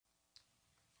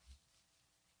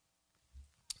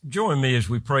Join me as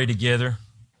we pray together,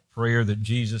 prayer that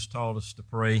Jesus taught us to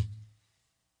pray.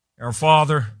 Our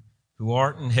Father, who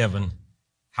art in heaven,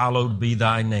 hallowed be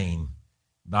thy name.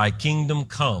 Thy kingdom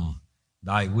come,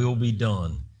 thy will be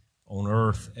done, on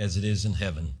earth as it is in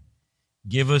heaven.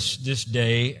 Give us this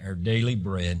day our daily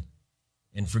bread,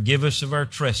 and forgive us of our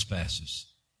trespasses,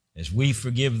 as we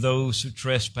forgive those who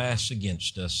trespass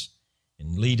against us.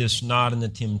 And lead us not into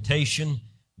temptation,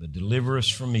 but deliver us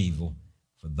from evil.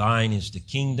 For thine is the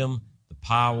kingdom, the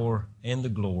power, and the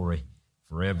glory,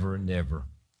 forever and ever.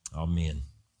 Amen.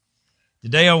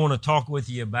 Today I want to talk with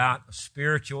you about a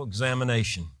spiritual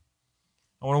examination.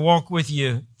 I want to walk with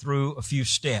you through a few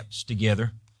steps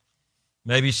together.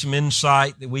 Maybe some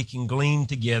insight that we can glean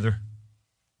together.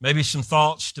 Maybe some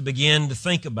thoughts to begin to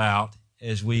think about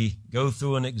as we go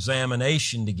through an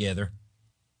examination together.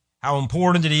 How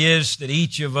important it is that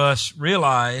each of us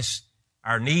realize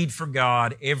our need for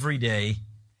God every day,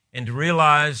 and to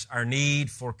realize our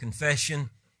need for confession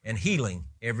and healing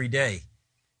every day.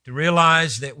 To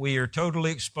realize that we are totally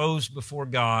exposed before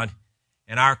God,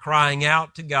 and our crying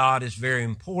out to God is very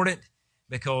important,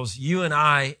 because you and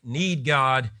I need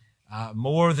God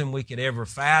more than we could ever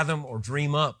fathom or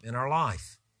dream up in our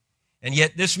life. And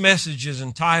yet this message is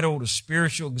entitled A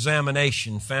Spiritual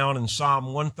Examination, found in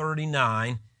Psalm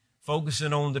 139,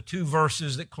 focusing on the two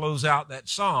verses that close out that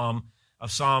psalm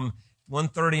of Psalm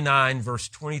 139, verse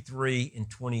 23 and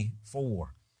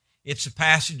 24. It's a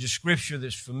passage of Scripture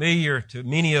that's familiar to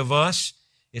many of us.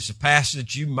 It's a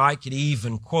passage you might could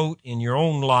even quote in your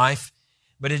own life,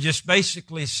 but it just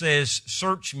basically says,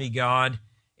 "Search me, God,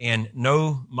 and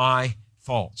know my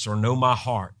thoughts," or know my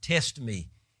heart. "Test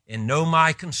me and know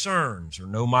my concerns," or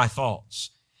know my thoughts,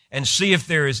 "and see if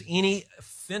there is any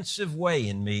offensive way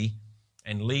in me,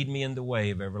 and lead me in the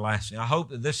way of everlasting." I hope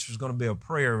that this is going to be a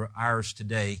prayer of ours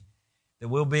today, that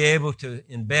we'll be able to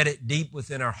embed it deep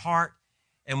within our heart,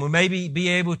 and we'll maybe be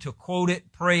able to quote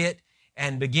it, pray it,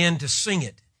 and begin to sing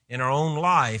it in our own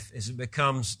life as it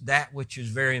becomes that which is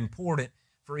very important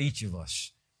for each of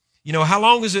us. You know, how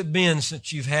long has it been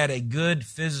since you've had a good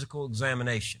physical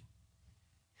examination?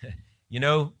 You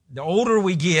know, the older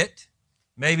we get,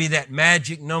 maybe that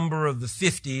magic number of the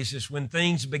 50s is when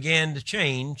things began to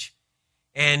change,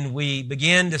 and we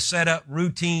began to set up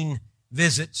routine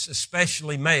visits,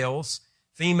 especially males.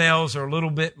 Females are a little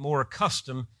bit more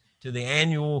accustomed to the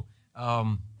annual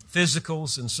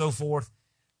physicals and so forth.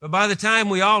 But by the time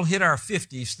we all hit our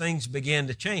 50s, things began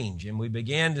to change, and we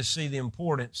began to see the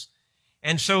importance.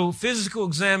 And so physical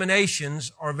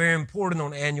examinations are very important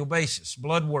on an annual basis,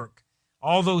 blood work,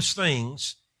 all those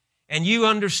things. And you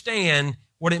understand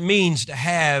what it means to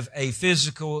have a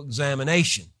physical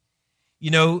examination.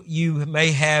 You know, you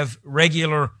may have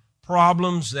regular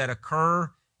problems that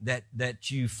occur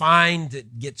that you find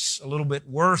that gets a little bit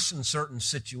worse in certain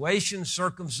situations,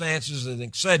 circumstances, and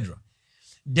etc.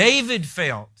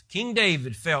 King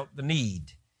David felt the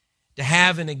need to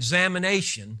have an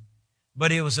examination,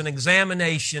 but it was an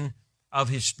examination of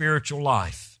his spiritual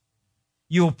life.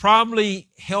 It will probably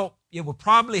help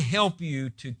you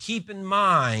to keep in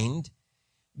mind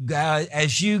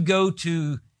as you go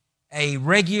to a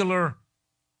regular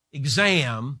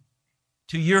exam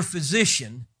to your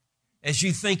physician, as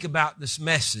you think about this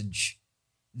message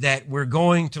that we're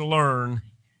going to learn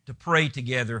to pray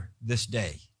together this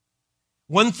day.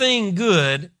 One thing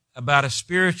good about a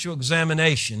spiritual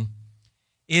examination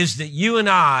is that you and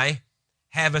I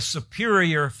have a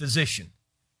superior physician.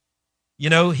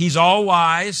 You know, he's all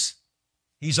wise,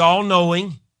 he's all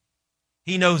knowing,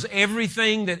 he knows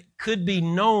everything that could be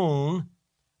known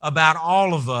about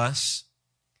all of us,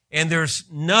 and there's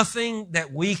nothing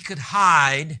that we could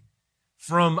hide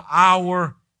from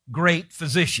our great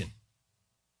physician.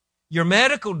 Your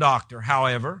medical doctor,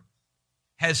 however,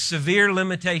 has severe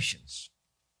limitations.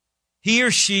 He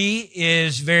or she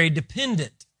is very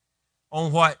dependent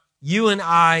on what you and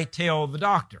I tell the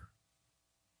doctor.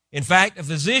 In fact, a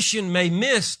physician may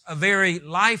miss a very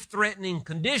life-threatening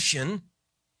condition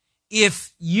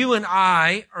if you and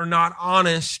I are not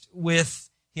honest with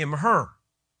him or her.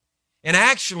 And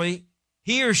actually,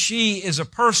 he or she is a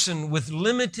person with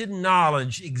limited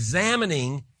knowledge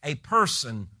examining a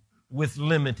person with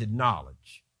limited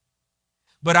knowledge.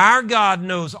 But our God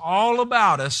knows all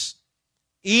about us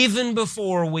even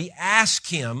before we ask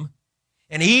Him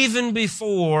and even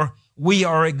before we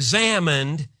are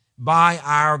examined by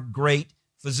our great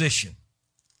physician.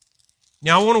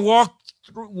 Now, I want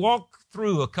to walk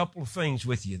through a couple of things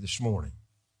with you this morning.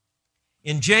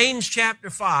 In James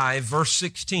chapter 5, verse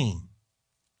 16,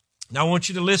 now I want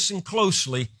you to listen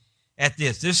closely at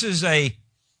this. This is a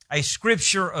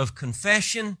scripture of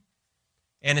confession,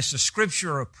 and it's a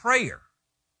scripture of prayer.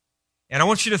 And I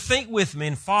want you to think with me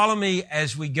and follow me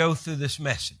as we go through this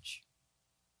message.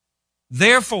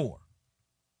 Therefore,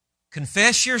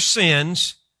 confess your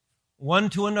sins one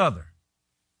to another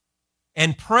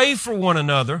and pray for one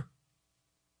another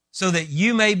so that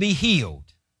you may be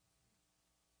healed.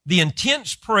 The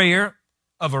intense prayer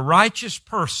of a righteous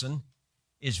person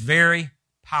is very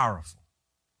powerful.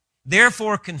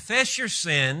 Therefore, confess your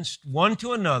sins one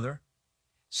to another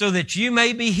so that you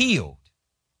may be healed.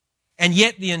 And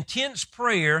yet the intense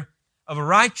prayer of a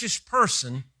righteous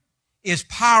person is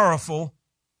powerful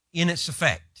in its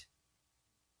effect.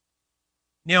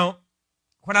 Now,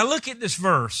 when I look at this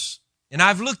verse, and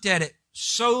I've looked at it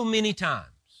so many times,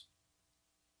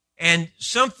 and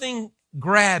something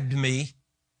grabbed me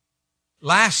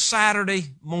last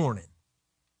Saturday morning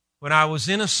when I was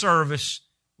in a service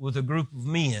with a group of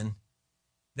men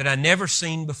that I'd never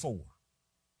seen before.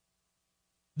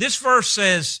 This verse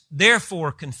says,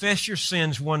 therefore, confess your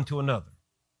sins one to another.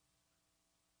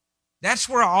 That's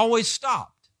where I always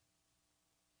stopped.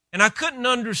 And I couldn't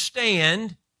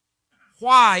understand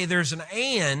why there's an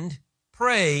and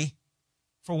pray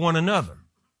for one another.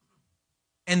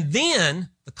 And then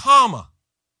the comma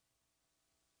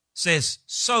says,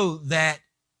 so that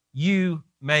you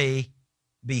may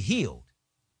be healed.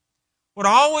 What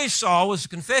I always saw was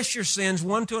confess your sins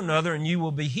one to another and you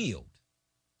will be healed.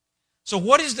 So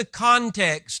what is the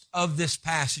context of this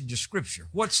passage of Scripture?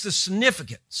 What's the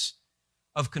significance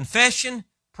of confession,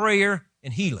 prayer,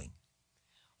 and healing?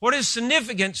 What is the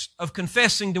significance of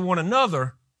confessing to one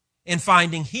another and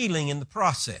finding healing in the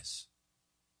process?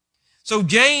 So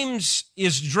James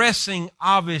is addressing,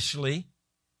 obviously,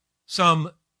 some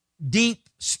deep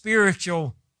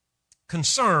spiritual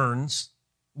concerns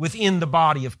within the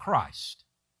body of Christ.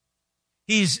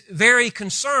 He's very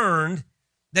concerned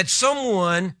that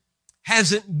someone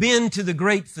hasn't been to the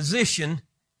great physician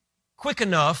quick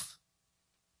enough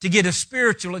to get a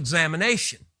spiritual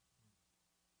examination.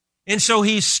 And so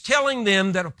he's telling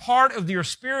them that a part of your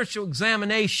spiritual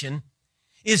examination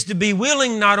is to be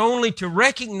willing not only to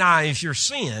recognize your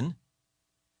sin,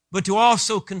 but to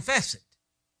also confess it.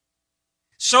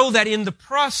 So that in the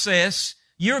process,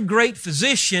 your great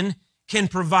physician can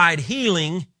provide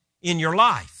healing in your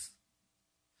life,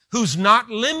 who's not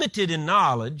limited in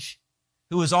knowledge,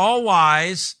 who is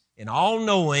all-wise and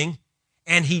all-knowing,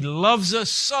 and He loves us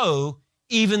so,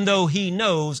 even though He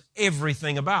knows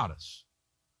everything about us.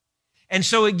 And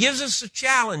so it gives us a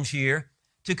challenge here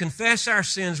to confess our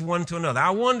sins one to another.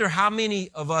 I wonder how many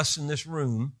of us in this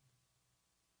room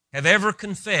have ever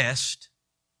confessed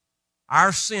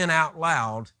our sin out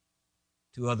loud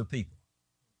to other people.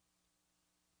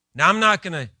 Now, I'm not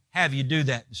going to have you do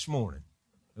that this morning,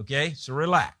 okay? So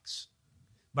relax.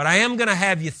 But I am going to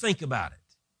have you think about it.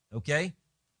 Okay?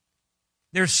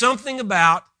 There's something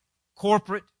about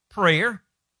corporate prayer,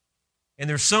 and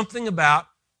there's something about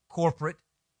corporate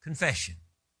confession.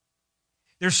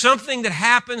 There's something that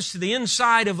happens to the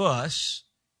inside of us,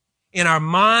 in our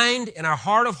mind, in our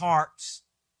heart of hearts,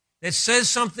 that says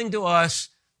something to us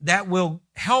that will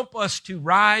help us to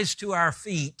rise to our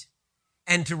feet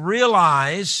and to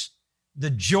realize the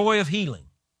joy of healing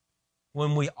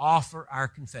when we offer our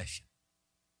confession.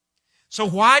 So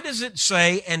why does it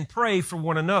say, and pray for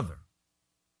one another?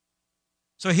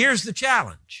 So here's the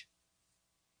challenge.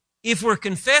 If we're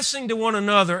confessing to one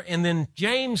another and then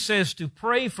James says to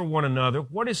pray for one another,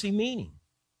 what is he meaning?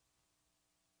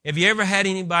 Have you ever had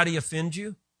anybody offend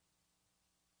you?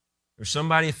 Or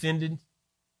somebody offended?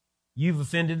 You've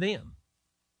offended them.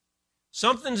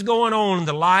 Something's going on in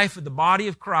the life of the body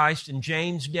of Christ in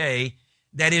James' day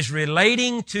that is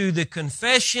relating to the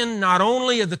confession, not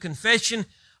only of the confession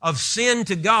of sin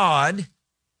to God,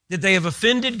 that they have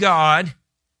offended God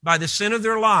by the sin of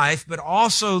their life, but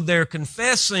also they're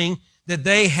confessing that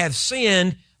they have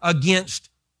sinned against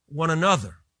one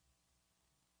another.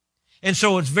 And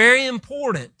so it's very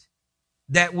important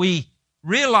that we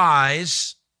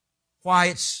realize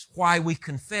why we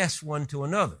confess one to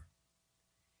another.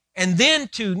 And then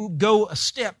to go a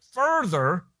step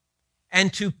further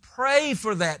and to pray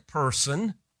for that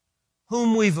person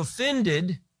whom we've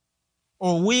offended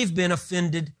or we've been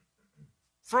offended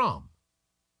from.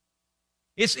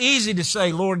 It's easy to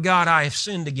say, Lord God, I have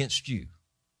sinned against you.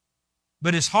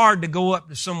 But it's hard to go up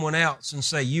to someone else and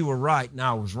say, you were right and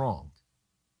I was wrong.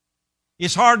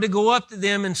 It's hard to go up to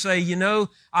them and say, you know,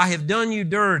 I have done you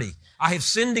dirty. I have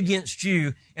sinned against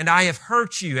you and I have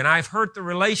hurt you and I've hurt the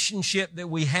relationship that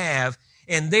we have.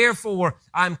 And therefore,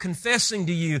 I'm confessing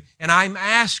to you and I'm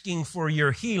asking for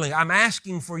your healing. I'm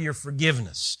asking for your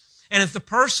forgiveness. And if the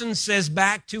person says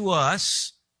back to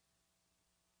us,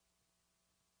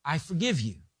 I forgive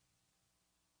you,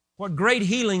 What great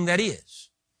healing that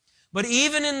is. But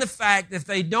even in the fact that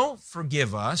they don't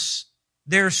forgive us,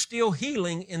 there's still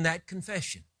healing in that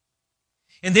confession.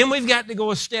 And then we've got to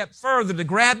go a step further to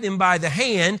grab them by the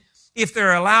hand if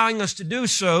they're allowing us to do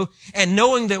so, and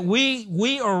knowing that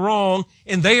we are wrong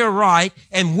and they are right,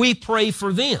 and we pray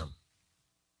for them.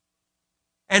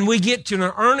 And we get to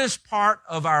an earnest part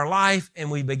of our life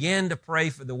and we begin to pray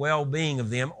for the well-being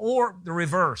of them, or the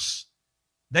reverse.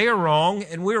 They are wrong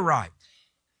and we're right.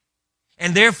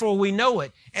 And therefore we know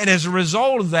it. And as a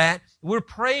result of that, we're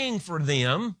praying for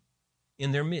them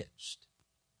in their midst.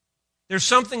 There's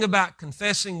something about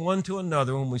confessing one to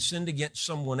another when we sinned against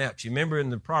someone else. You remember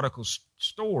in the prodigal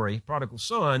story, prodigal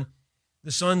son,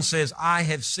 the son says, I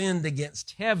have sinned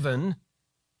against heaven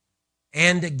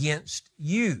and against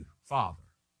you, Father.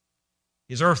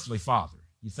 His earthly father,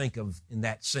 you think of in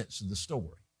that sense of the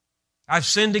story. I've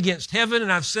sinned against heaven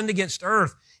and I've sinned against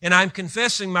earth, and I'm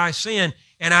confessing my sin,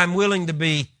 and I'm willing to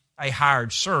be a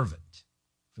hired servant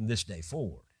from this day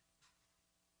forward.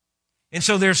 And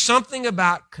so there's something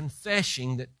about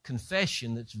confession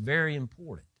that's very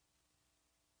important.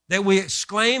 That we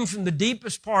exclaim from the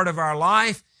deepest part of our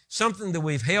life, something that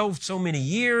we've held so many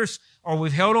years, or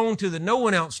we've held on to that no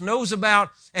one else knows about,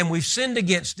 and we've sinned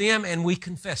against them, and we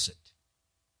confess it.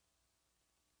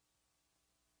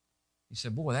 You say,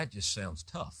 boy, that just sounds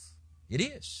tough. It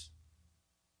is.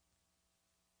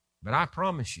 But I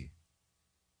promise you,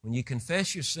 when you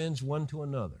confess your sins one to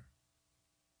another,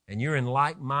 and you're in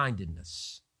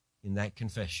like-mindedness in that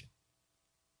confession,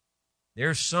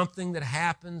 there's something that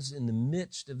happens in the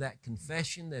midst of that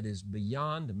confession that is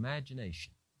beyond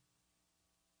imagination.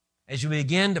 As you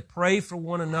begin to pray for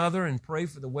one another and pray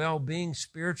for the well-being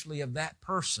spiritually of that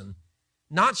person,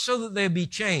 not so that they'll be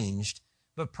changed,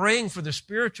 but praying for the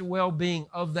spiritual well-being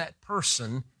of that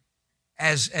person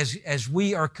as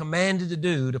we are commanded to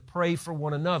do, to pray for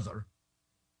one another,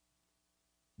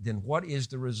 then what is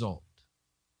the result?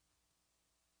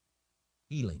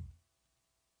 Healing.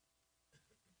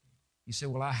 You say,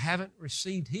 well, I haven't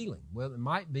received healing. Well, it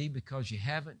might be because you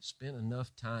haven't spent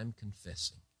enough time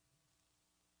confessing,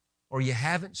 or you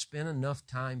haven't spent enough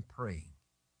time praying.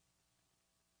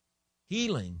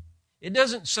 Healing. It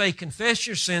doesn't say confess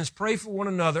your sins, pray for one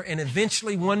another, and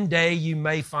eventually one day you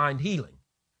may find healing.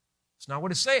 It's not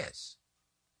what it says.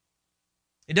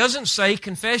 It doesn't say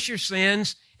confess your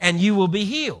sins and you will be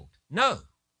healed. No.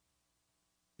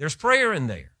 There's prayer in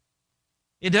there.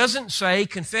 It doesn't say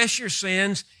confess your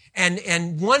sins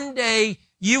and one day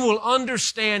you will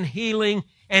understand healing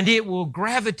and it will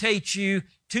gravitate you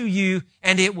to you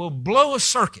and it will blow a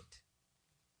circuit.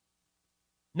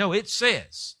 No, it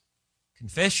says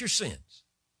confess your sins,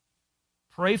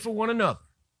 pray for one another,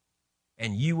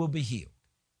 and you will be healed.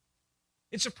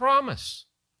 It's a promise.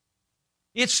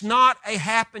 It's not a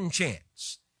happen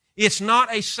chance. It's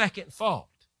not a second thought.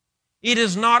 It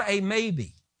is not a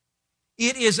maybe.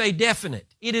 It is a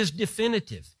definite. It is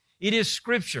definitive. It is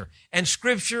Scripture. And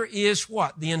Scripture is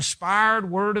what? The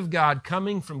inspired Word of God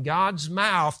coming from God's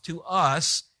mouth to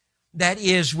us, that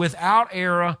is without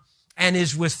error and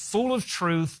is full of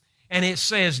truth. And it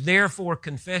says, therefore,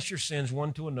 confess your sins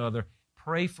one to another,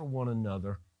 pray for one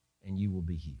another, and you will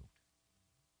be healed.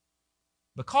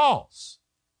 Because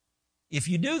if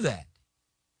you do that,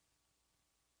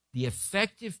 the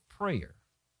effective prayer,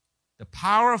 the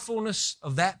powerfulness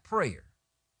of that prayer,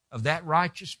 of that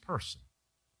righteous person,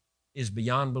 is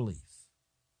beyond belief.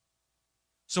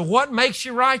 So what makes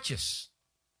you righteous?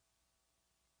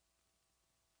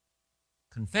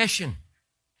 Confession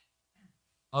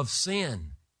of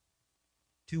sin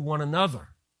to one another,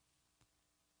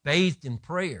 bathed in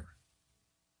prayer.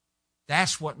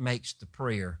 That's what makes the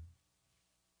prayer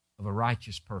of a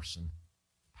righteous person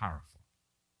powerful.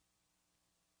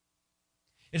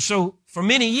 And so for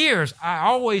many years, I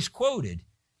always quoted,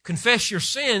 confess your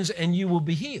sins and you will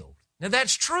be healed. Now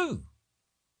that's true.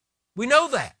 We know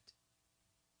that.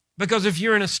 Because if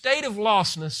you're in a state of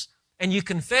lostness and you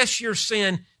confess your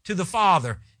sin to the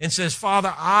Father and says,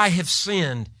 Father, I have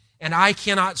sinned and I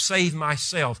cannot save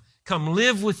myself. Come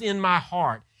live within my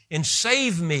heart and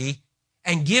save me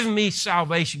and give me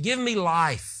salvation. Give me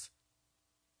life.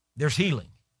 There's healing.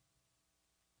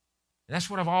 And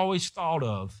that's what I've always thought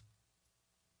of.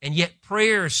 And yet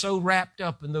prayer is so wrapped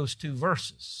up in those two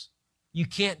verses. You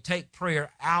can't take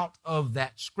prayer out of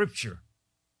that Scripture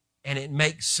and it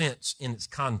makes sense in its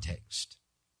context.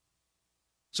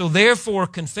 So therefore,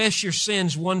 confess your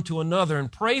sins one to another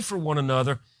and pray for one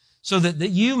another so that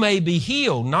you may be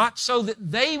healed, not so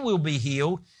that they will be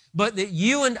healed, but that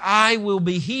you and I will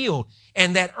be healed.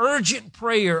 And that urgent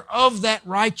prayer of that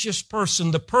righteous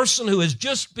person, the person who has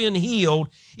just been healed,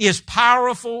 is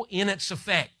powerful in its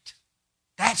effect.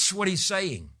 That's what he's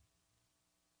saying.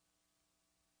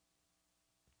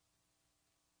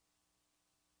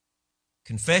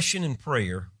 Confession and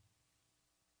prayer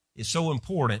is so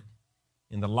important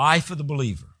in the life of the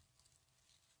believer.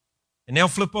 And now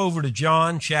flip over to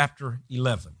John chapter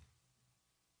 11.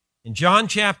 In John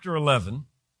chapter 11,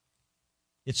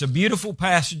 it's a beautiful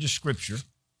passage of Scripture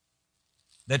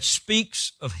that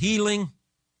speaks of healing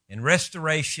and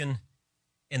restoration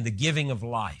and the giving of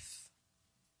life.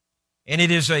 And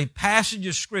it is a passage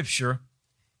of Scripture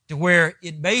to where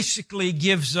it basically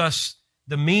gives us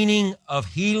the meaning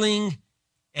of healing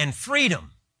and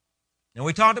freedom. Now,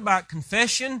 we talked about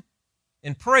confession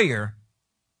and prayer.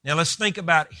 Now, let's think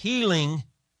about healing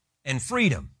and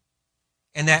freedom.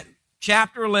 And that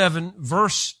chapter 11,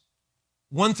 verse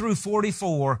 1 through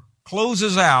 44,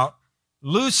 closes out,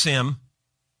 loose him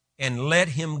and let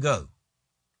him go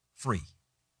free.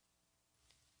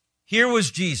 Here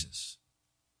was Jesus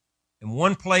in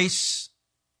one place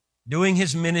doing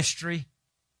his ministry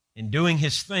and doing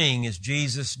his thing as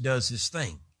Jesus does his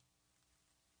thing.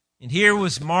 And here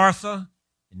was Martha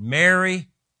and Mary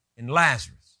and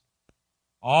Lazarus,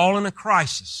 all in a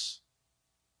crisis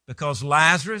because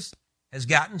Lazarus has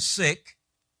gotten sick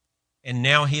and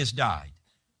now he has died.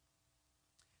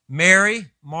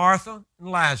 Mary, Martha, and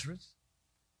Lazarus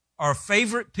are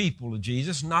favorite people of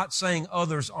Jesus. Not saying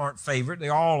others aren't favorite, they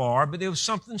all are, but there was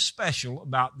something special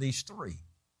about these three.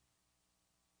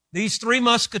 These three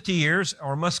musketeers,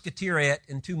 or musketeerette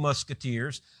and two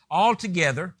musketeers, all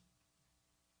together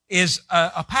is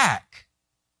a pack.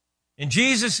 And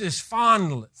Jesus is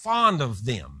fond of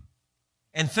them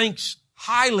and thinks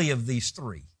highly of these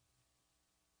three.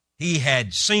 He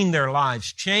had seen their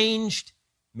lives changed,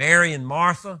 Mary and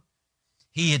Martha.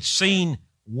 He had seen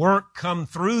work come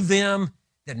through them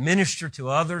that minister to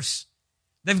others.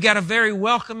 They've got a very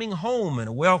welcoming home and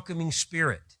a welcoming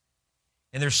spirit.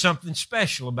 And there's something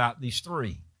special about these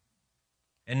three.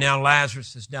 And now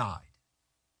Lazarus has died.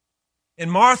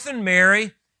 And Martha and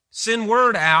Mary send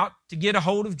word out to get a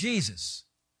hold of Jesus.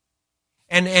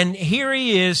 And here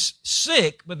he is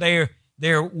sick, but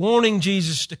they're wanting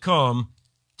Jesus to come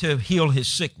to heal his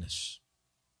sickness.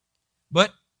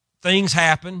 But things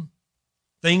happen,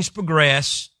 things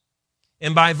progress,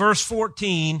 and by verse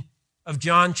 14 of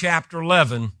John chapter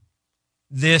 11,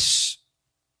 this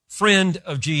friend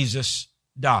of Jesus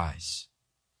dies.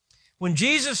 When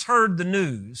Jesus heard the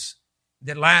news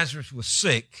that Lazarus was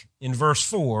sick, in verse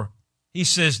 4, he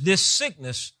says, "This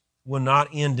sickness will not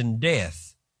end in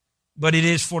death, but it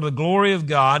is for the glory of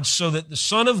God, so that the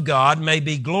Son of God may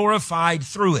be glorified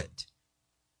through it."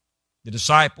 The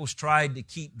disciples tried to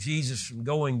keep Jesus from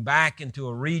going back into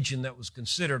a region that was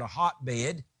considered a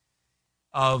hotbed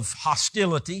of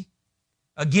hostility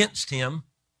against him.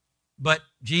 But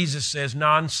Jesus says,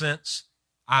 "Nonsense,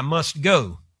 I must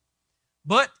go."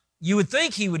 But you would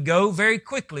think he would go very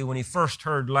quickly when he first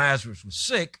heard Lazarus was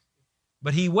sick,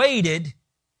 but he waited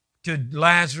to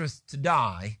Lazarus to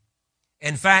die.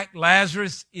 In fact,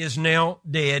 Lazarus is now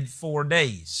dead 4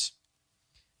 days.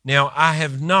 Now, I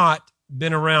have not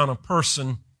been around a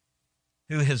person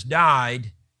who has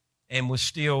died and was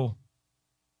still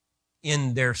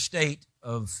in their state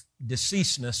of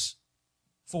deceasedness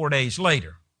 4 days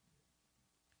later.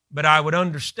 But I would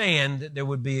understand that there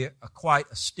would be quite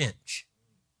a stench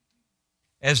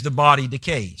as the body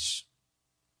decays.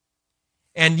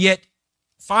 And yet,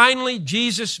 finally,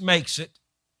 Jesus makes it.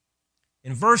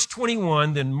 In verse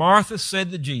 21, then Martha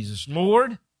said to Jesus,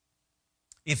 "Lord,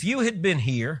 if you had been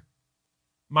here,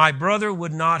 my brother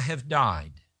would not have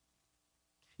died.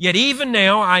 Yet even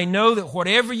now I know that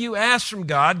whatever you ask from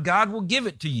God, God will give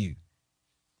it to you."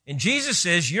 And Jesus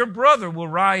says, "Your brother will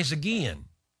rise again."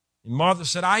 And Martha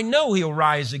said, "I know he'll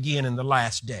rise again in the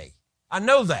last day. I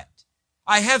know that.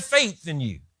 I have faith in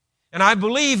you. And I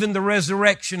believe in the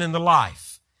resurrection and the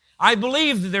life. I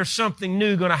believe that there's something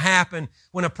new going to happen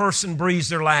when a person breathes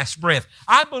their last breath.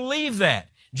 I believe that."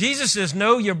 Jesus says,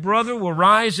 "No, your brother will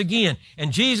rise again."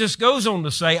 And Jesus goes on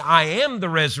to say, "I am the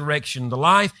resurrection, the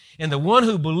life, and the one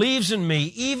who believes in me,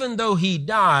 even though he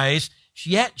dies,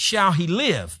 yet shall he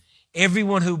live.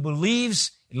 Everyone who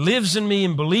lives in me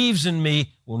and believes in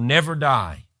me will never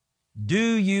die."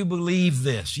 Do you believe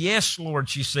this? "Yes, Lord,"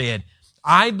 she said.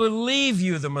 "I believe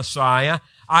you're the Messiah.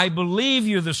 I believe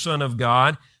you're the Son of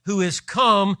God who has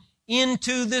come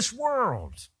into this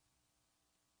world."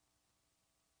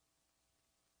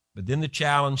 But then the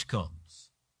challenge comes.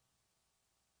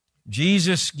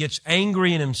 Jesus gets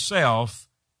angry in himself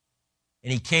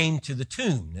and he came to the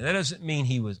tomb. Now, that doesn't mean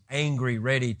he was angry,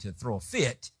 ready to throw a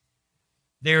fit.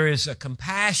 There is a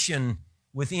compassion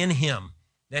within him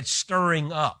that's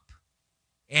stirring up.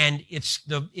 And it's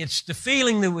the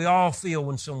feeling that we all feel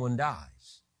when someone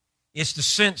dies. It's the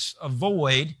sense of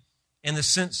void and the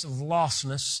sense of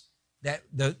lostness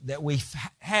that we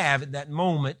have at that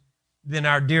moment when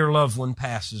our dear loved one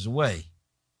passes away.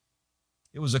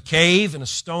 It was a cave and a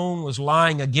stone was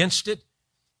lying against it.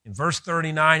 In verse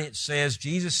 39 it says,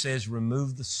 Jesus says,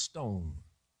 remove the stone.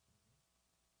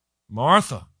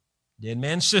 Martha, dead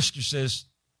man's sister, says,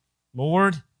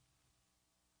 Lord,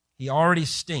 he already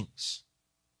stinks.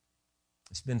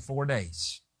 It's been 4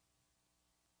 days.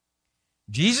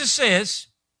 Jesus says,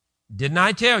 didn't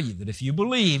I tell you that if you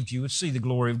believed, you would see the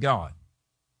glory of God?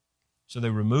 So they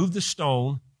removed the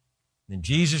stone. Then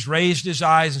Jesus raised his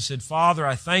eyes and said, Father,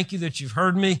 I thank you that you've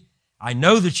heard me. I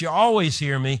know that you always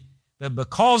hear me, but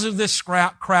because of this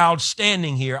crowd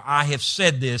standing here, I have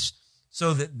said this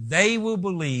so that they will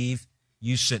believe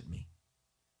you sent me.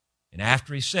 And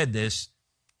after he said this,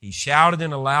 he shouted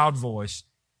in a loud voice,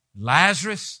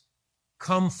 Lazarus,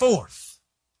 come forth.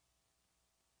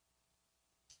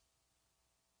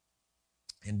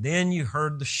 And then you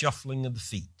heard the shuffling of the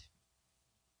feet.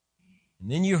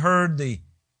 And then you heard the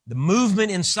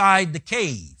movement inside the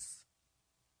cave.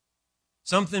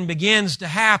 Something begins to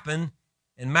happen,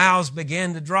 and mouths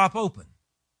began to drop open.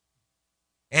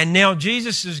 And now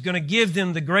Jesus is going to give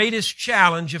them the greatest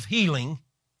challenge of healing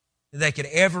that they could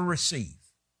ever receive.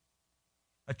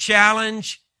 A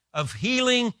challenge of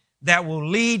healing that will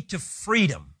lead to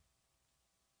freedom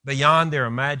beyond their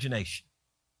imagination.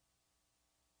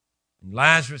 And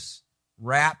Lazarus,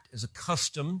 wrapped as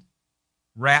accustomed,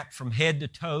 wrapped from head to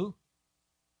toe,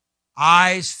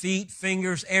 eyes, feet,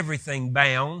 fingers, everything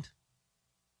bound.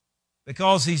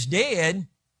 Because he's dead,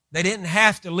 they didn't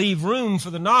have to leave room for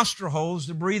the nostril holes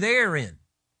to breathe air in.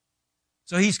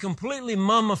 So he's completely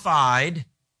mummified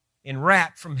and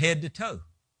wrapped from head to toe.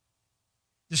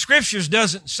 The Scriptures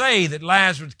doesn't say that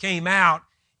Lazarus came out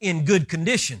in good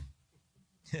condition.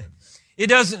 It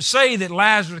doesn't say that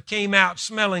Lazarus came out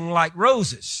smelling like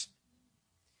roses.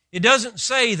 It doesn't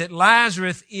say that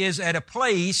Lazarus is at a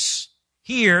place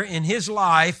here in his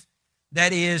life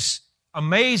that is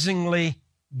amazingly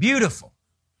beautiful.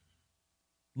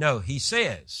 No, he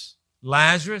says,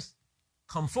 Lazarus,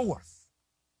 come forth.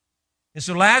 And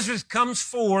so Lazarus comes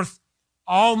forth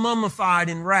all mummified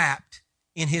and wrapped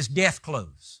in his death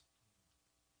clothes.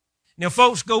 Now,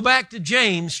 folks, go back to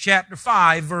James chapter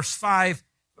 5,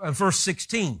 verse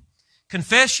 16.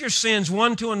 Confess your sins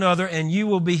one to another and you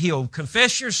will be healed.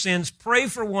 Confess your sins, pray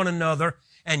for one another,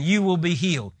 and you will be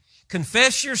healed.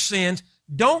 Confess your sins,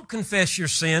 don't confess your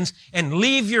sins, and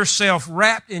leave yourself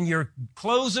wrapped in your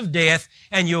clothes of death,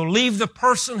 and you'll leave the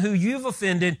person who you've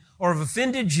offended or have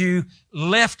offended you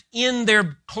left in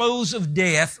their clothes of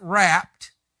death,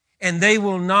 wrapped, and they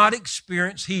will not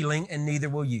experience healing, and neither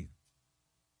will you.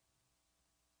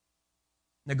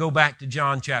 Now go back to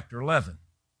John chapter 11.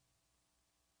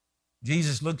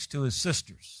 Jesus looks to his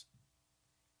sisters.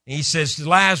 And he says to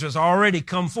Lazarus, already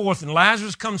come forth. And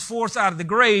Lazarus comes forth out of the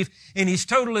grave, and he's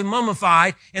totally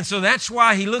mummified. And so that's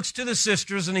why he looks to the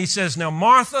sisters and he says, now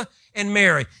Martha and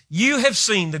Mary, you have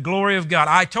seen the glory of God.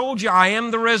 I told you I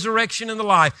am the resurrection and the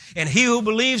life. And he who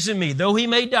believes in me, though he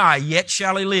may die, yet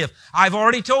shall he live. I've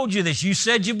already told you this. You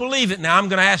said you believe it. Now I'm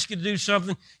going to ask you to do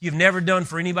something you've never done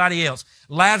for anybody else.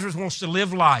 Lazarus wants to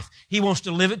live life. He wants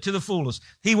to live it to the fullest.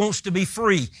 He wants to be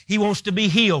free. He wants to be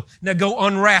healed. Now go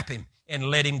unwrap him and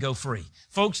let him go free.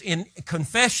 Folks,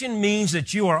 confession means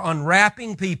that you are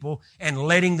unwrapping people and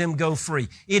letting them go free.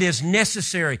 It is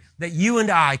necessary that you and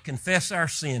I confess our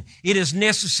sin. It is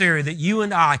necessary that you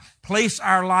and I place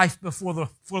our life before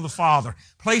the Father,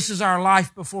 places our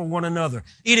life before one another.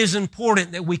 It is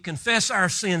important that we confess our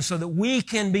sin so that we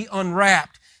can be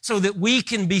unwrapped, so that we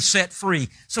can be set free,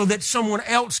 so that someone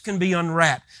else can be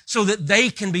unwrapped, so that they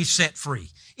can be set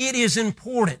free. It is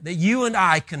important that you and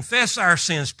I confess our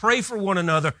sins, pray for one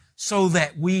another, so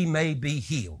that we may be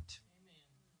healed.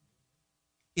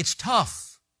 It's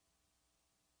tough,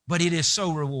 but it is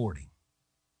so rewarding.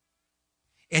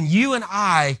 And you and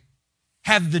I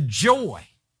have the joy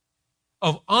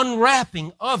of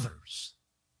unwrapping others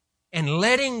and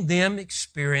letting them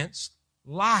experience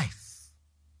life.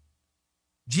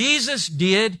 Jesus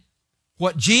did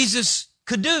what Jesus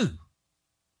could do.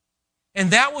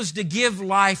 And that was to give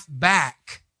life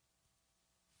back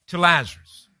to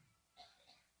Lazarus.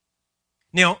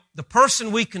 Now, the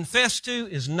person we confess to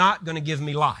is not going to give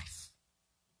me life.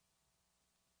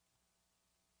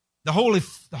 The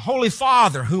Holy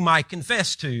Father whom I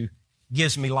confess to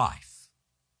gives me life.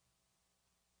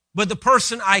 But the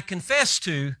person I confess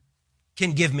to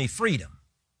can give me freedom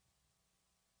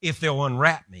if they'll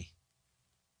unwrap me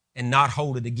and not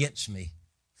hold it against me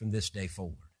from this day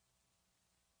forward.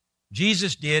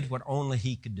 Jesus did what only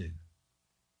He could do,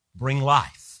 bring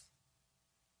life.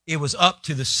 It was up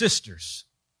to the sisters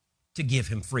to give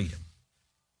Him freedom.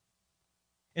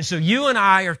 And so you and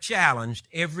I are challenged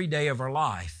every day of our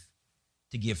life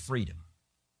to give freedom,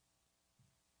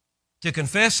 to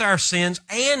confess our sins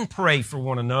and pray for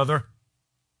one another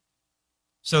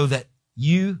so that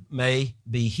you may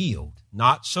be healed.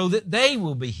 Not so that they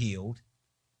will be healed,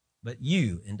 but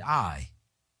you and I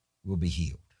will be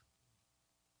healed.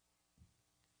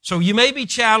 So you may be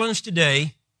challenged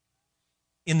today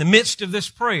in the midst of this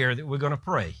prayer that we're going to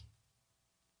pray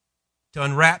to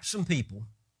unwrap some people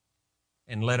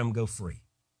and let them go free.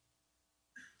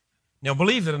 Now,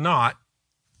 believe it or not,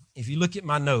 if you look at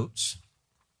my notes,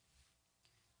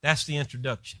 that's the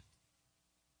introduction.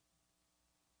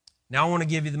 Now I want to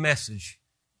give you the message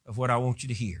of what I want you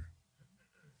to hear.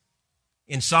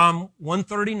 In Psalm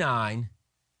 139,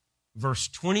 verse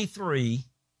 23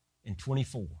 and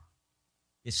 24,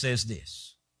 it says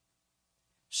this: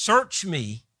 "Search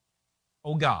me,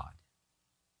 O God."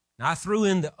 Now I threw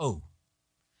in the O.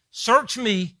 Search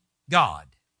me, God.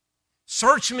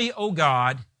 Search me, O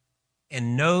God,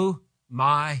 and know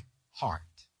my heart.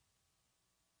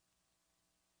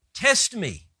 Test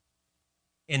me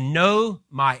and know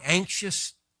my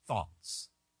anxious thoughts.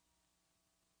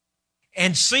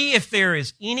 And see if there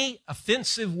is any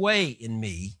offensive way in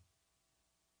me,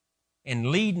 and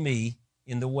lead me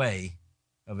in the way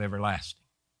of everlasting.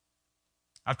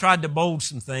 I've tried to bold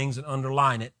some things and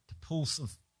underline it to pull some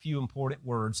few important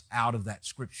words out of that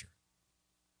scripture.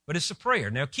 But it's a prayer.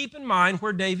 Now keep in mind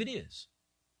where David is.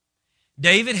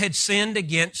 David had sinned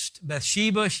against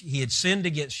Bathsheba. He had sinned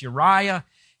against Uriah.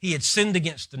 He had sinned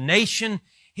against the nation.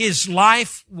 His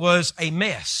life was a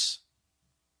mess.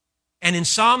 And in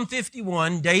Psalm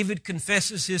 51, David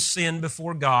confesses his sin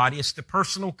before God. It's the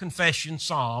personal confession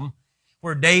psalm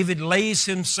where David lays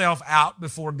himself out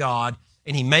before God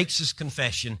and he makes his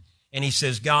confession and he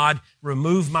says, God,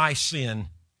 remove my sin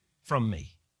from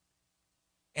me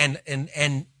and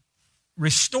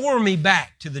restore me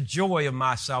back to the joy of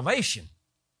my salvation.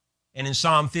 And in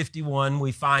Psalm 51,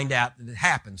 we find out that it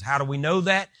happens. How do we know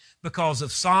that? Because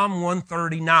of Psalm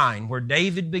 139, where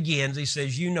David begins, he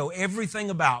says, you know everything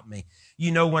about me.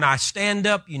 You know when I stand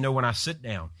up, you know when I sit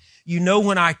down. You know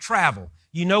when I travel.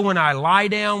 You know when I lie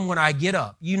down, when I get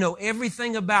up. You know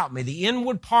everything about me. The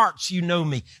inward parts, you know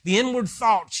me. The inward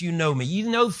thoughts, you know me. You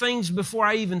know things before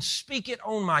I even speak it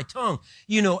on my tongue.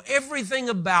 You know everything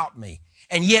about me.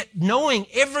 And yet, knowing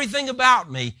everything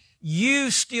about me,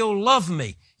 you still love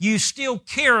me. You still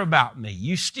care about me.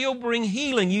 You still bring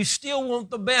healing. You still want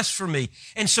the best for me.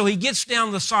 And so he gets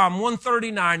down to Psalm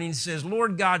 139 and he says,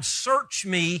 Lord God, search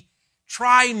me,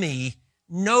 try me,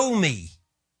 know me.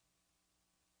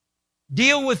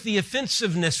 Deal with the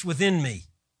offensiveness within me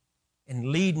and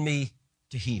lead me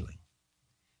to healing.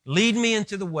 Lead me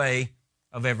into the way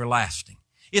of everlasting.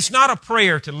 It's not a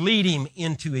prayer to lead him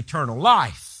into eternal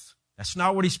life. That's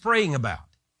not what he's praying about.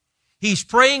 He's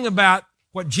praying about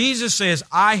what Jesus says,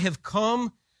 I have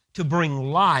come to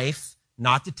bring life,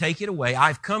 not to take it away.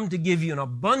 I've come to give you an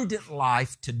abundant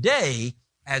life today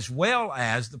as well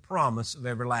as the promise of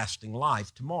everlasting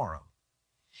life tomorrow.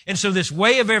 And so this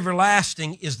way of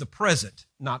everlasting is the present,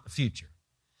 not the future.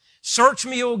 Search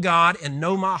me, O God, and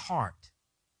know my heart.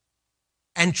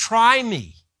 And try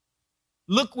me.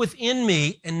 Look within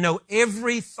me and know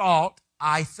every thought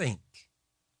I think.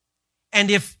 And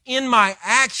if in my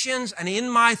actions and in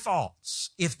my thoughts,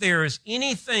 if there is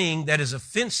anything that is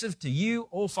offensive to you,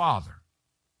 O Father,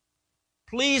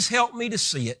 please help me to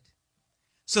see it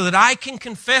so that I can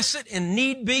confess it and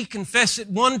need be confess it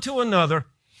one to another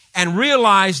and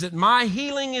realize that my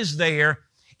healing is there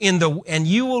and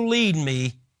you will lead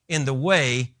me in the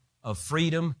way of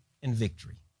freedom and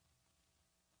victory.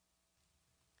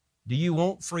 Do you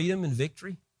want freedom and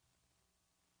victory?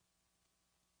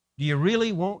 Do you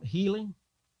really want healing?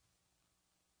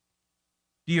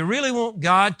 Do you really want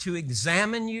God to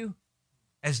examine you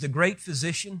as the great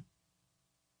physician?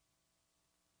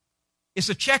 It's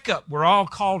a checkup we're all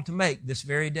called to make this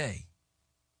very day.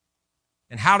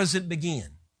 And how does it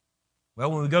begin? Well,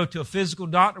 when we go to a physical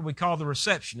doctor, we call the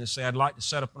receptionist and say, I'd like to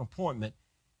set up an appointment.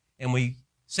 And we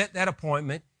set that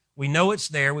appointment. We know it's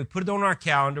there. We put it on our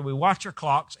calendar. We watch our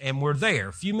clocks, and we're there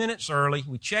a few minutes early.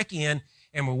 We check in,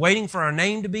 and we're waiting for our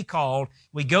name to be called.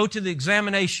 We go to the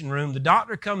examination room. The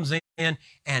doctor comes in,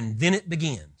 and then it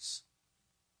begins.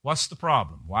 What's the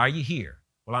problem? Why are you here?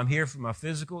 Well, I'm here for my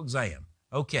physical exam.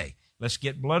 Okay, let's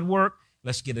get blood work.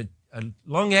 Let's get a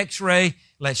lung x-ray.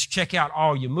 Let's check out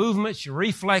all your movements, your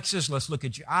reflexes. Let's look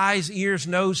at your eyes, ears,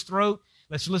 nose, throat.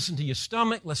 Let's listen to your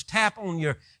stomach. Let's tap on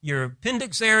your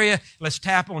appendix area. Let's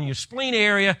tap on your spleen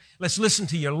area. Let's listen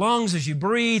to your lungs as you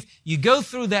breathe. You go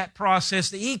through that process,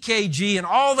 the EKG and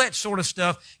all that sort of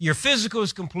stuff. Your physical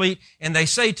is complete, and they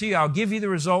say to you, I'll give you the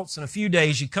results in a few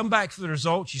days. You come back for the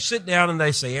results. You sit down, and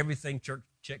they say, everything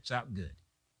checks out good.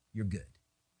 You're good.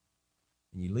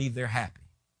 And you leave there happy.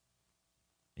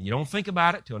 And you don't think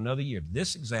about it till another year.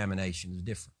 This examination is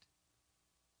different.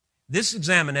 This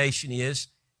examination is,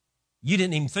 you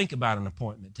didn't even think about an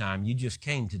appointment time. You just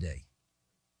came today.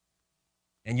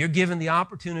 And you're given the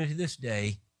opportunity this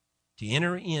day to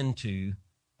enter into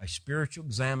a spiritual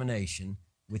examination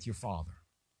with your Father.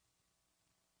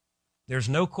 There's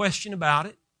no question about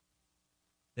it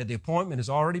that the appointment has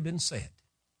already been set.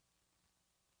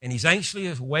 And He's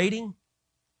anxiously waiting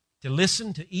to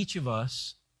listen to each of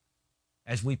us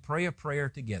as we pray a prayer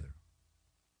together,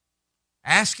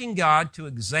 asking God to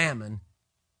examine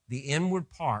the inward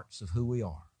parts of who we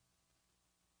are,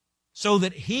 so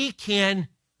that He can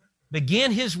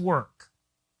begin His work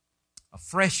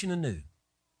afresh and anew,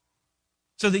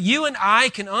 so that you and I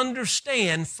can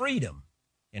understand freedom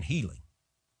and healing.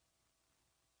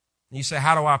 And you say,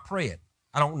 how do I pray it?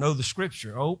 I don't know the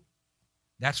Scripture. Oh,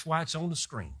 that's why it's on the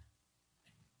screen.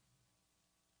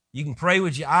 You can pray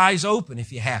with your eyes open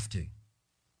if you have to.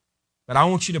 But I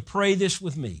want you to pray this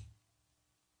with me.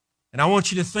 And I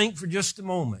want you to think for just a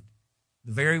moment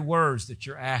the very words that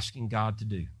you're asking God to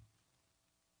do.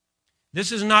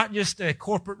 This is not just a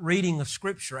corporate reading of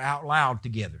Scripture out loud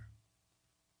together.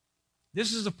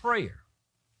 This is a prayer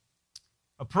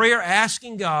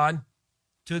asking God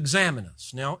to examine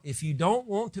us. Now, if you don't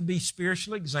want to be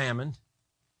spiritually examined,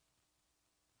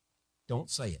 don't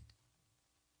say it.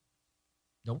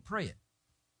 Don't pray it.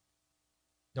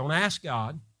 Don't ask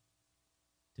God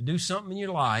to do something in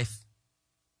your life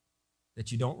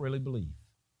that you don't really believe.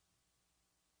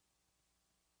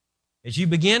 As you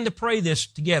begin to pray this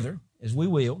together, as we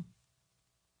will,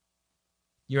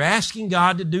 you're asking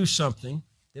God to do something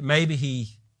that maybe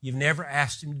you've never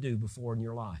asked Him to do before in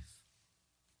your life.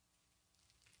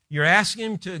 You're asking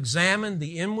Him to examine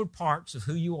the inward parts of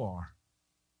who you are.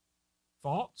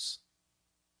 Thoughts,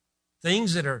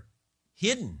 things that are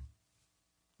hidden,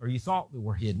 or you thought they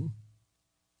were hidden,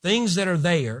 things that are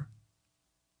there,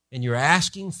 and you're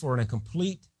asking for a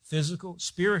complete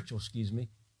spiritual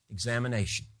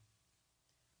examination.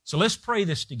 So let's pray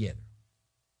this together.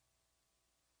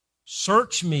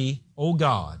 Search me, O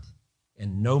God,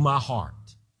 and know my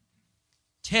heart.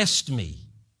 Test me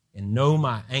and know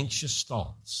my anxious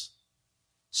thoughts.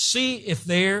 See if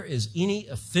there is any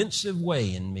offensive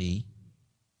way in me,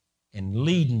 and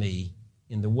lead me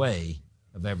in the way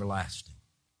of everlasting.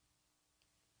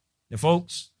 Now,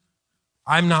 folks,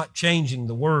 I'm not changing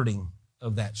the wording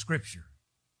of that Scripture.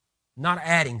 Not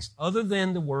adding other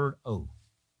than the word "oh."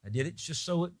 I did it just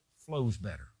so it flows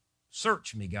better.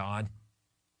 Search me, God,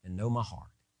 and know my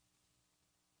heart.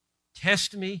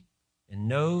 Test me and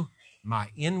know my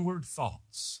inward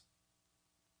thoughts,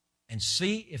 and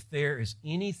see if there is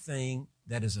anything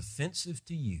that is offensive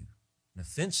to you, an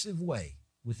offensive way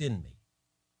within me,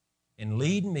 and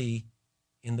lead me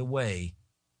in the way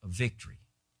of victory,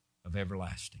 of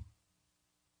everlasting.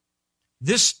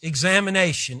 This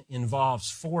examination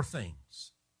involves 4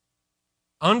 things.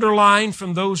 Underlined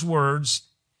from those words,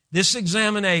 this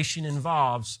examination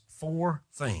involves 4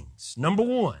 things. Number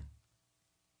 1,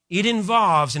 it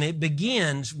involves and it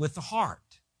begins with the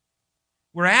heart.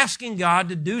 We're asking God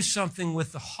to do something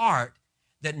with the heart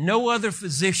that no other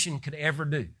physician could ever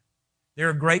do. There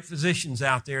are great physicians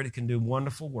out there that can do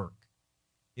wonderful work.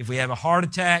 If we have a heart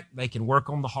attack, they can work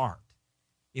on the heart.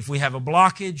 If we have a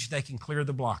blockage, they can clear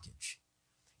the blockage.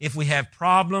 If we have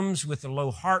problems with a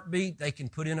low heartbeat, they can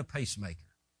put in a pacemaker.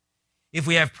 If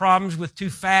we have problems with too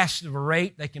fast of a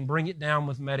rate, they can bring it down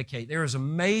with Medicaid. There is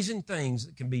amazing things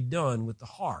that can be done with the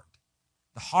heart.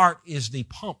 The heart is the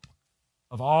pump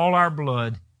of all our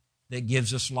blood that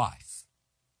gives us life.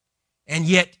 And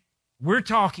yet, we're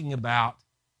talking about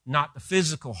not the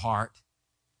physical heart,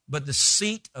 but the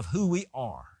seat of who we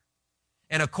are.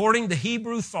 And according to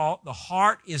Hebrew thought, the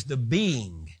heart is the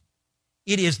being.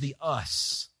 It is the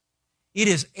us. It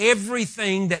is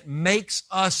everything that makes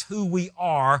us who we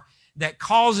are, that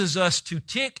causes us to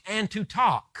tick and to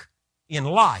talk in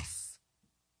life.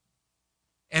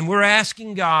 And we're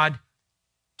asking God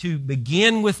to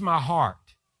begin with my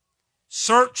heart.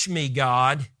 Search me,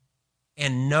 God,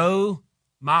 and know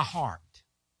my heart.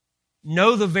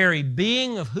 Know the very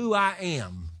being of who I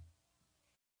am,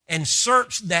 and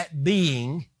search that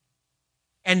being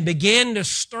and begin to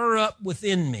stir up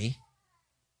within me.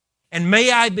 And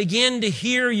may I begin to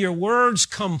hear your words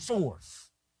come forth.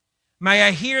 May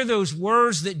I hear those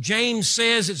words that James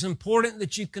says it's important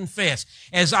that you confess.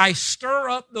 As I stir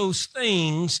up those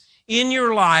things in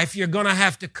your life, you're going to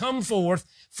have to come forth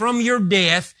from your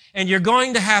death, and you're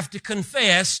going to have to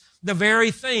confess the very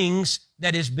things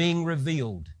that is being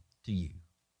revealed to you.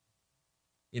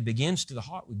 It begins with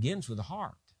the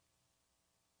heart.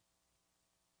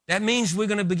 That means we're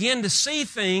going to begin to see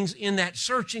things in that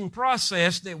searching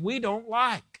process that we don't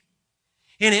like.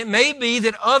 And it may be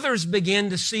that others begin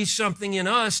to see something in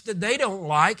us that they don't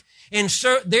like. And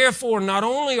so, therefore, not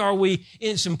only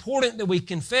it's important that we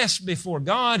confess before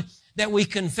God, that we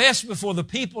confess before the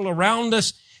people around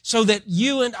us so that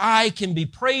you and I can be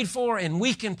prayed for and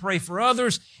we can pray for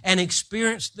others and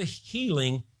experience the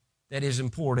healing that is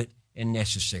important and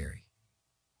necessary.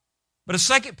 But a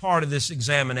second part of this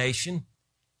examination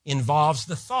involves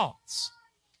the thoughts.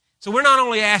 So we're not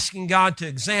only asking God to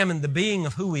examine the being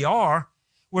of who we are,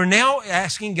 we're now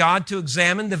asking God to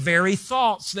examine the very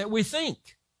thoughts that we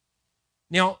think.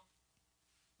 Now,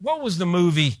 what was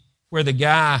the where the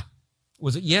guy,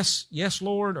 was it Yes, Yes,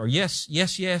 Lord, or Yes,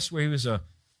 Yes, Yes, where he was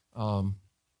I'm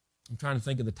trying to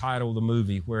think of the title of the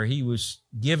movie, where he was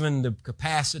given the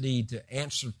capacity to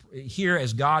hear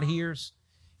as God hears.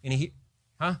 And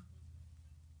I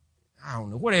don't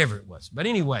know, whatever it was. But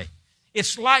anyway,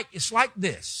 it's like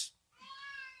this.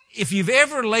 If you've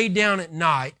ever laid down at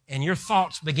night and your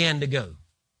thoughts began to go,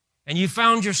 and you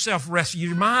found yourself resting,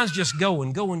 your mind's just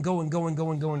going. And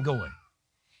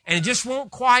it just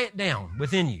won't quiet down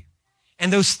within you.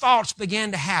 And those thoughts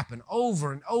began to happen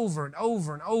over and over and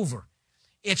over and over.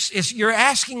 You're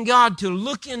asking God to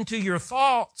look into your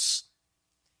thoughts.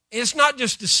 It's not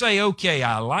just to say, okay,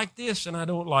 I like this and I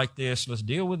don't like this. Let's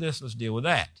deal with this. Let's deal with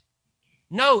that.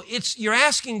 No, you're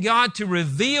asking God to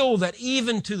reveal that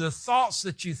even to the thoughts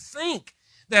that you think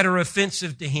that are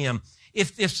offensive to Him.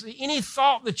 If there's any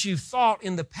thought that you've thought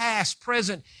in the past,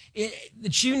 present,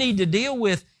 that you need to deal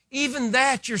with, even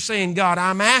that you're saying, God,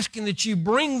 I'm asking that you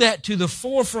bring that to the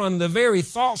forefront of the very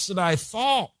thoughts that I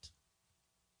thought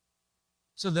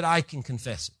so that I can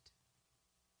confess it.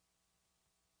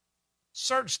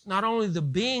 Search not only the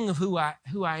being of who I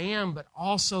am, but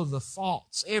also the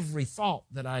thoughts, every thought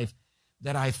that I've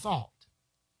thought,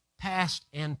 past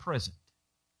and present.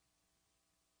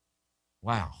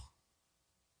 Wow.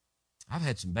 I've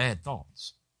had some bad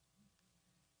thoughts.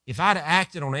 If I'd have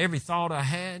acted on every thought I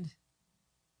had,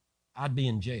 I'd be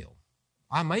in jail.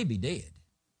 I may be dead.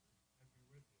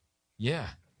 Yeah.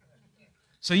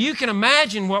 So you can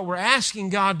imagine what we're asking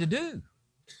God to do.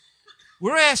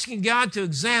 We're asking God to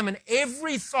examine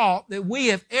every thought that we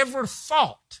have ever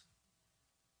thought,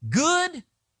 good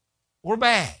or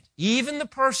bad. Even the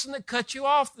person that cut you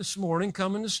off this morning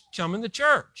coming to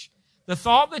church. The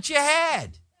thought that you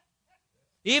had.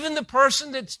 Even the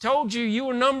person that's told you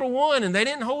were number one and they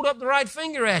didn't hold up the right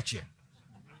finger at you.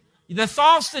 The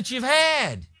thoughts that you've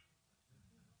had.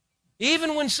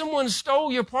 Even when someone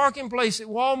stole your parking place at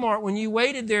Walmart, when you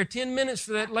waited there 10 minutes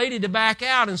for that lady to back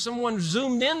out and someone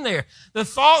zoomed in there. The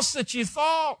thoughts that you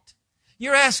thought.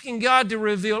 You're asking God to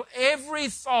reveal every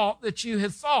thought that you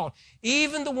have thought.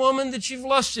 Even the woman that you've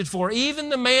lusted for. Even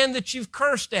the man that you've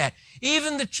cursed at.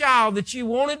 Even the child that you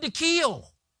wanted to kill.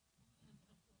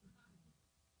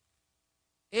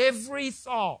 Every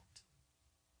thought.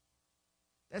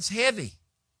 That's heavy.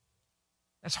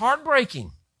 That's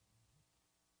heartbreaking.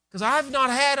 Because I've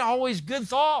not had always good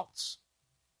thoughts.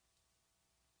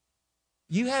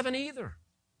 You haven't either.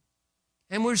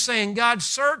 And we're saying, God,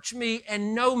 search me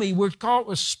and know me. We're called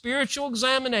a spiritual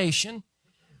examination.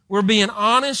 We're being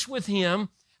honest with Him,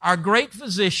 our great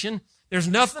physician. There's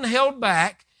nothing held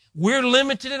back. We're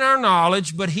limited in our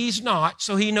knowledge, but He's not,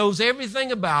 so He knows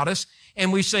everything about us.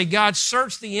 And we say, God,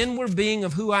 search the inward being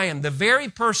of who I am. The very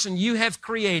person you have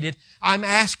created, I'm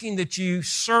asking that you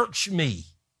search me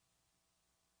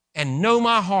and know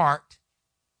my heart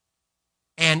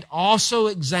and also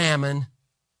examine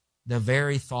the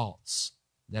very thoughts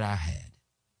that I had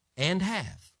and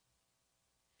have.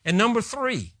 And number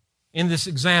 3 in this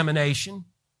examination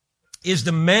is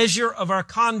the measure of our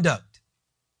conduct.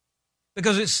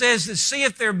 Because it says that, see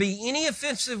if there be any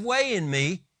offensive way in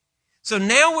me, So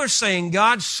now we're saying,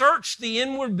 God, search the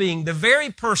inward being, the very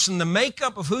person, the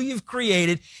makeup of who you've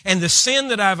created, and the sin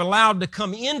that I've allowed to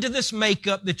come into this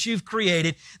makeup that you've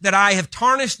created, that I have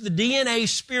tarnished the DNA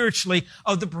spiritually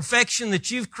of the perfection that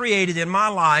you've created in my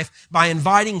life by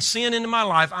inviting sin into my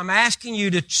life. I'm asking you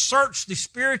to search the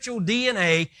spiritual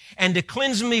DNA and to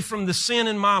cleanse me from the sin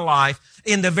in my life,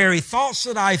 in the very thoughts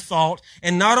that I thought,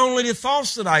 and not only the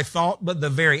thoughts that I thought, but the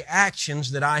very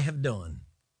actions that I have done.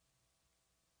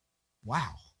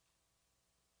 Wow.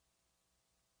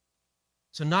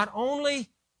 So not only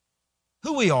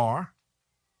who we are,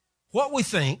 what we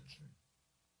think,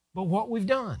 but what we've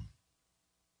done.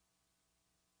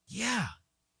 Yeah.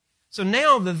 So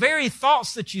now the very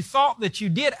thoughts that you thought that you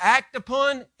did act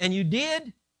upon and you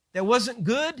did that wasn't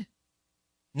good,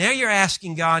 now you're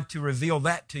asking God to reveal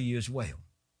that to you as well.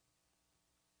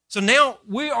 So now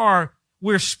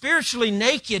we're spiritually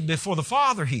naked before the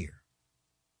Father here.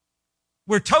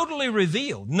 We're totally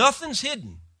revealed. Nothing's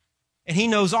hidden. And He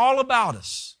knows all about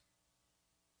us.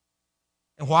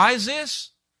 And why is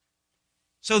this?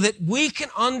 So that we can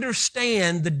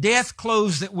understand the death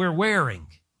clothes that we're wearing.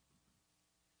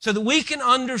 So that we can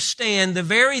understand the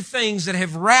very things that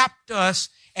have wrapped us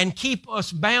and keep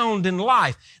us bound in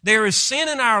life. There is sin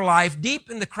in our life, deep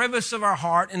in the crevice of our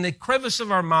heart and the crevice of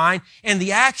our mind, and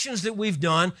the actions that we've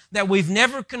done that we've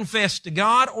never confessed to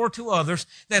God or to others,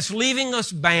 that's leaving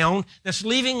us bound, that's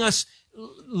leaving us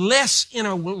less in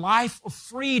a life of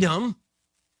freedom.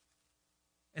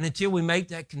 And until we make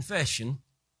that confession,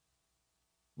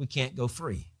 we can't go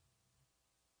free.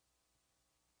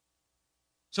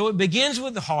 So it begins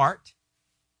with the heart.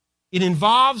 It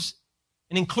involves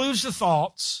and includes the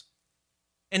thoughts.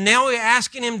 And now we're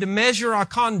asking Him to measure our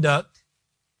conduct.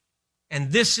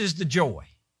 And this is the joy.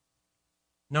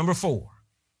 Number 4,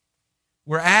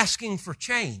 we're asking for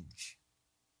change.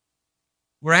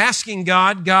 We're asking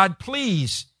God, God,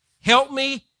 please help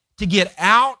me to get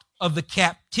out of the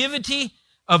captivity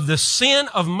of the sin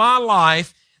of my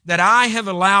life that I have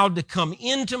allowed to come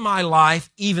into my life,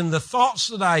 even the thoughts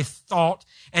that I thought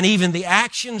and even the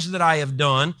actions that I have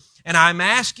done. And I'm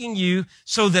asking you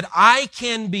so that I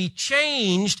can be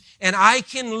changed and I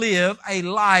can live a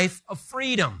life of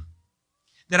freedom,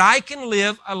 that I can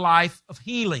live a life of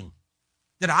healing,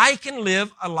 that I can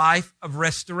live a life of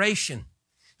restoration,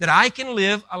 that I can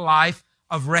live a life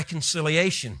of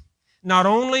reconciliation, not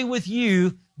only with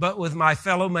you, but with my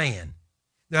fellow man,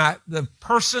 the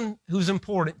person who's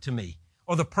important to me,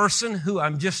 or the person who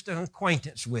I'm just an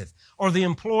acquaintance with, or the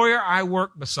employer I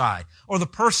work beside, or the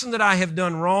person that I have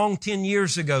done wrong 10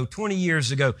 years ago, 20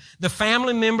 years ago, the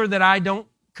family member that I don't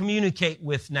communicate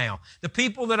with now, the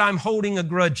people that I'm holding a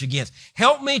grudge against.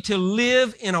 Help me to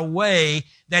live in a way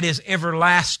that is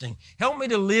everlasting. Help me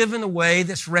to live in a way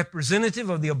that's representative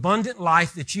of the abundant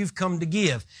life that you've come to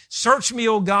give. Search me,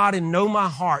 O God, and know my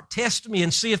heart. Test me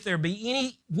and see if there be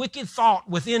any wicked thought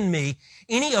within me,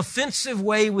 any offensive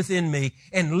way within me,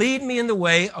 and lead me in the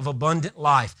way of abundant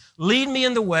life. Lead me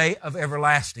in the way of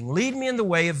everlasting. Lead me in the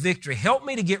way of victory. Help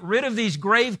me to get rid of these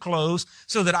grave clothes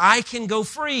so that I can go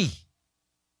free.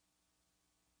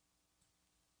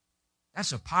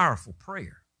 That's a powerful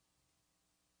prayer.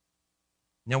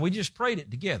 Now, we just prayed it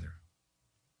together.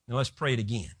 Now, let's pray it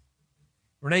again.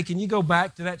 Renee, can you go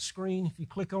back to that screen? If you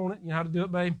click on it, you know how to do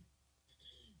it, babe?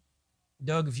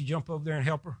 Doug, if you jump over there and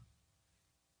help her.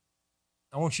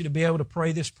 I want you to be able to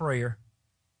pray this prayer.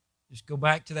 Just go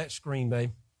back to that screen,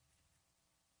 babe.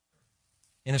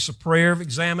 And it's a prayer of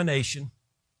examination.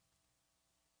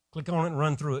 Click on it and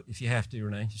run through it if you have to,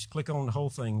 Renee. Just click on the whole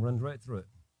thing, run right through it.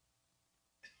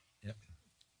 Yep.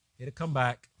 It'll come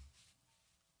back.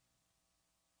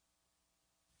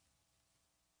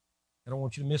 I don't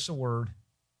want you to miss a word.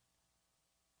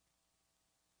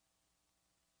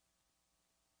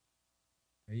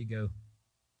 There you go.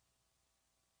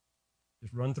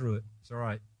 Just run through it. It's all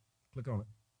right. Click on it.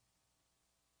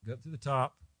 Go up to the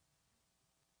top.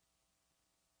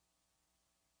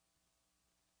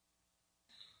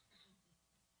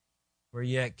 Where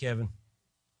you at, Kevin?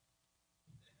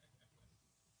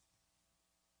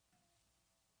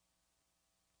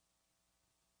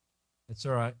 That's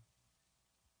all right.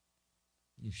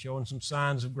 You're showing some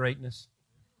signs of greatness.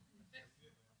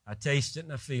 I taste it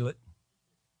and I feel it.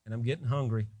 And I'm getting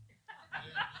hungry.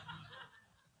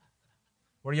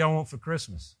 What do y'all want for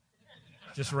Christmas?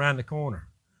 Just around the corner.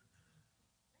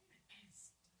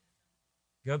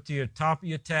 Go up to your top of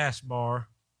your taskbar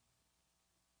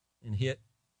and hit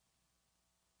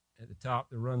at the top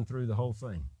to run through the whole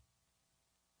thing.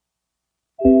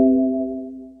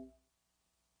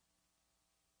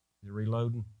 Is it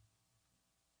reloading?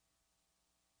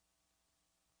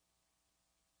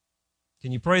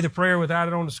 Can you pray the prayer without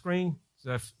it on the screen?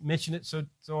 I've mentioned it so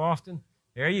often.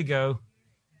 There you go.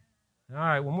 All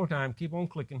right, one more time. Keep on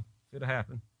clicking if it'll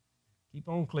happen. Keep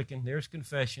on clicking. There's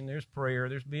confession. There's prayer.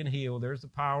 There's being healed. There's the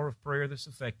power of prayer that's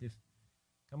effective.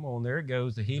 Come on, there it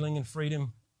goes. The healing and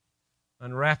freedom.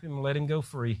 Unwrap him and let him go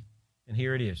free. And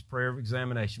here it is, prayer of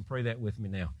examination. Pray that with me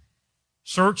now.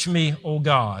 Search me, O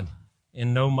God,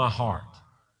 and know my heart.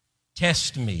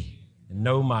 Test me and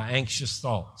know my anxious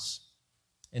thoughts.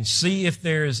 And see if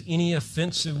there is any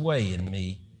offensive way in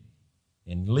me,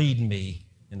 and lead me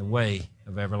in the way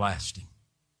of everlasting.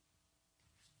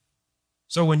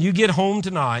 So when you get home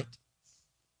tonight,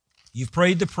 you've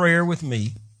prayed the prayer with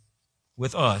me,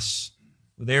 with us,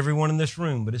 with everyone in this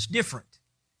room, but it's different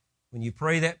when you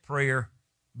pray that prayer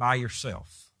by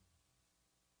yourself.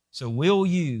 So will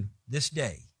you, this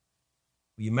day,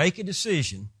 will you make a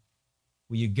decision?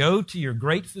 Will you go to your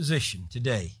great physician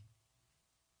today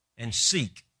and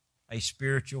seek a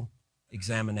spiritual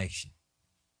examination?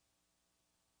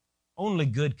 Only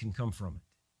good can come from it.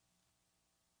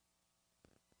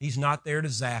 He's not there to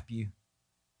zap you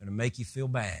or to make you feel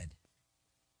bad.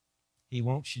 He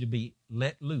wants you to be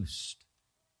let loose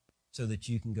so that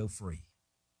you can go free.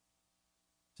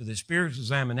 So the spiritual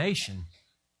examination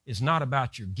is not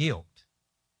about your guilt.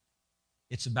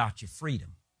 It's about your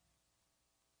freedom.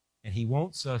 And He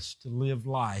wants us to live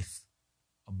life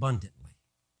abundantly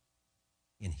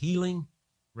in healing,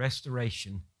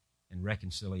 restoration, and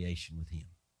reconciliation with Him.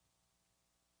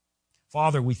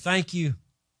 Father, we thank You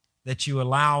that You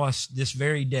allow us this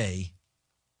very day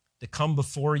to come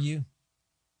before You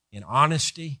in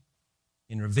honesty,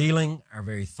 in revealing our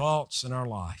very thoughts and our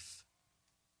life.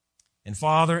 And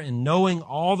Father, in knowing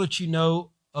all that You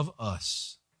know of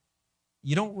us,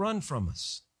 You don't run from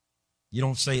us. You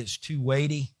don't say it's too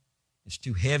weighty, it's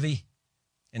too heavy,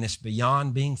 and it's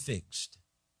beyond being fixed.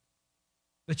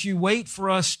 But You wait for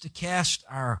us to cast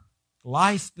our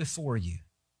life before You,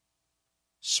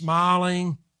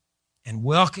 smiling and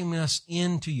welcoming us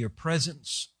into Your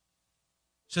presence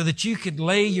so that You could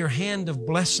lay Your hand of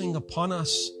blessing upon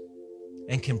us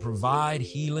and can provide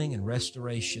healing and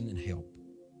restoration and help.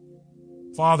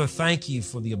 Father, thank You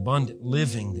for the abundant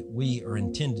living that we are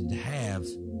intended to have,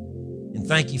 and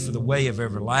thank You for the way of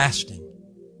everlasting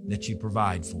that You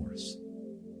provide for us.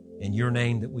 In Your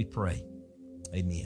name that we pray. Amen.